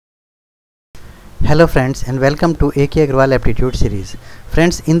Hello friends, and welcome to AKAgarwalAptitude series.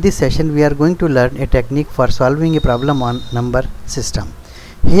 Friends, in this session we are going to learn a technique for solving a problem on number system.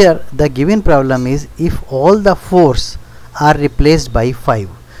 Here the given problem is, if all the 4s are replaced by 5,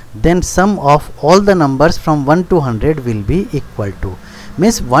 then sum of all the numbers from 1 to 100 will be equal to.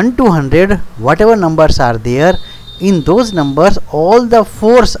 Means 1 to 100, whatever numbers are there, in those numbers all the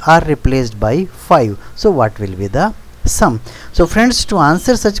 4s are replaced by 5. So what will be the sum? So friends, to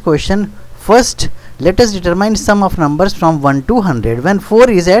answer such question, first let us determine sum of numbers from 1 to 100 when 4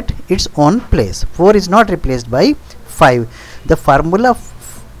 is at its own place. 4 is not replaced by 5. The formula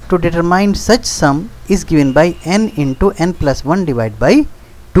to determine such sum is given by n into n plus 1 divided by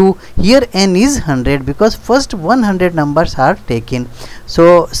 2. Here n is 100 because first 100 numbers are taken.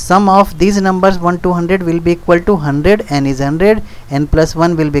 So sum of these numbers 1 to 100 will be equal to 100. N is 100. N plus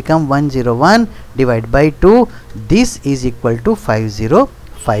 1 will become 101 divided by 2. This is equal to 5050.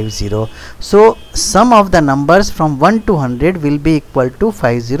 So sum of the numbers from 1 to 100 will be equal to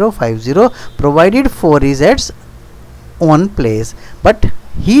 5050 provided 4 is at its own place. But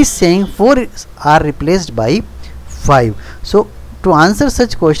he is saying 4 are replaced by 5. So to answer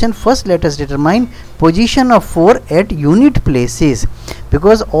such question, first let us determine position of 4 at unit places,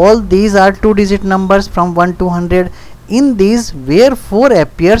 because all these are 2-digit numbers from 1 to 100. In these where 4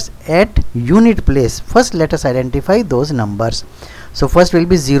 appears at unit place, first let us identify those numbers. So first will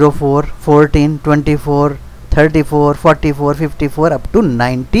be 04, 14, 24, 34, 44, 54 up to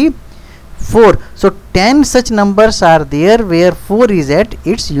 94. So 10 such numbers are there where 4 is at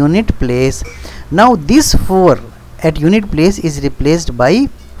its unit place. Now this 4 at unit place is replaced by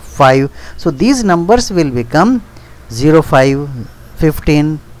 5. So these numbers will become 05,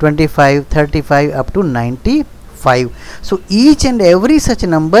 15, 25, 35 up to 95. So each and every such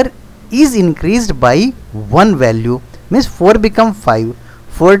number is increased by one value. Means 4 become 5,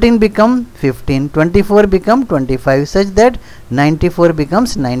 14 become 15, 24 become 25, such that 94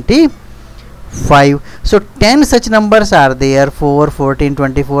 becomes 95. So 10 such numbers are there: 4, 14,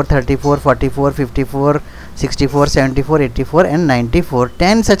 24, 34, 44, 54, 64, 74, 84 and 94.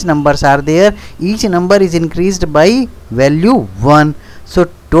 10 such numbers are there. Each number is increased by value 1. So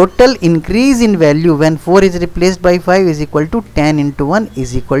total increase in value when 4 is replaced by 5 is equal to 10 into 1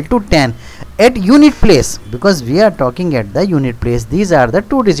 is equal to 10 at unit place, because we are talking at the unit place. These are the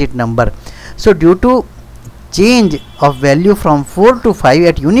 2-digit number. So due to change of value from 4 to 5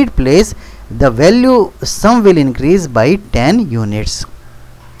 at unit place, the value sum will increase by 10 units.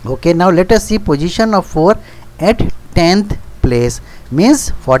 Okay, now let us see position of 4 at 10th place.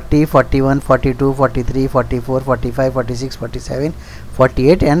 Means 40, 41, 42, 43, 44, 45, 46, 47,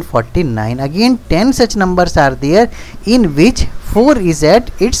 48 and 49. Again 10 such numbers are there in which 4 is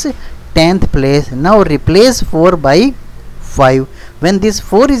at its 10th place. Now replace 4 by 5. When this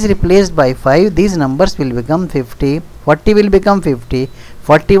 4 is replaced by 5, these numbers will become 50, 40 will become 50,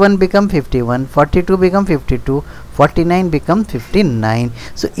 41 become 51, 42 become 52, 49 become 59.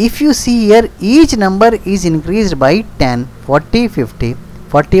 So if you see here, each number is increased by 10, 40, 50,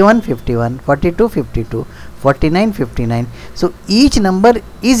 41, 51, 42, 52, 49, 59. So each number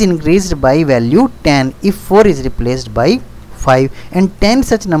is increased by value 10 if 4 is replaced by 5, and 10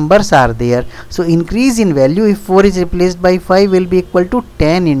 such numbers are there. So increase in value if 4 is replaced by 5 will be equal to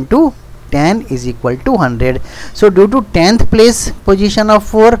 10 into 10 is equal to 100. So due to 10th place position of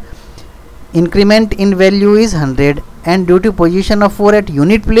 4, increment in value is 100, and due to position of 4 at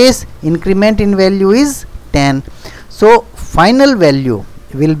unit place, increment in value is 10. So final value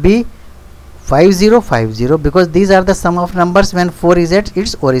will be 5050, because these are the sum of numbers when 4 is at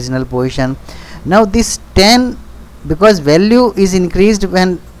its original position. Now this 10, because value is increased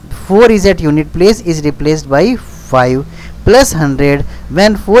when 4 is at unit place, is replaced by 5, plus 100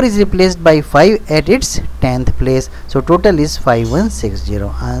 when 4 is replaced by 5 at its 10th place. So total is 5160.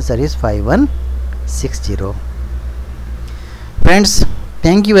 Answer is 5160. Friends,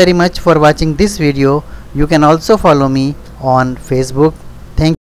 thank you very much for watching this video. You can also follow me on Facebook. Thank you.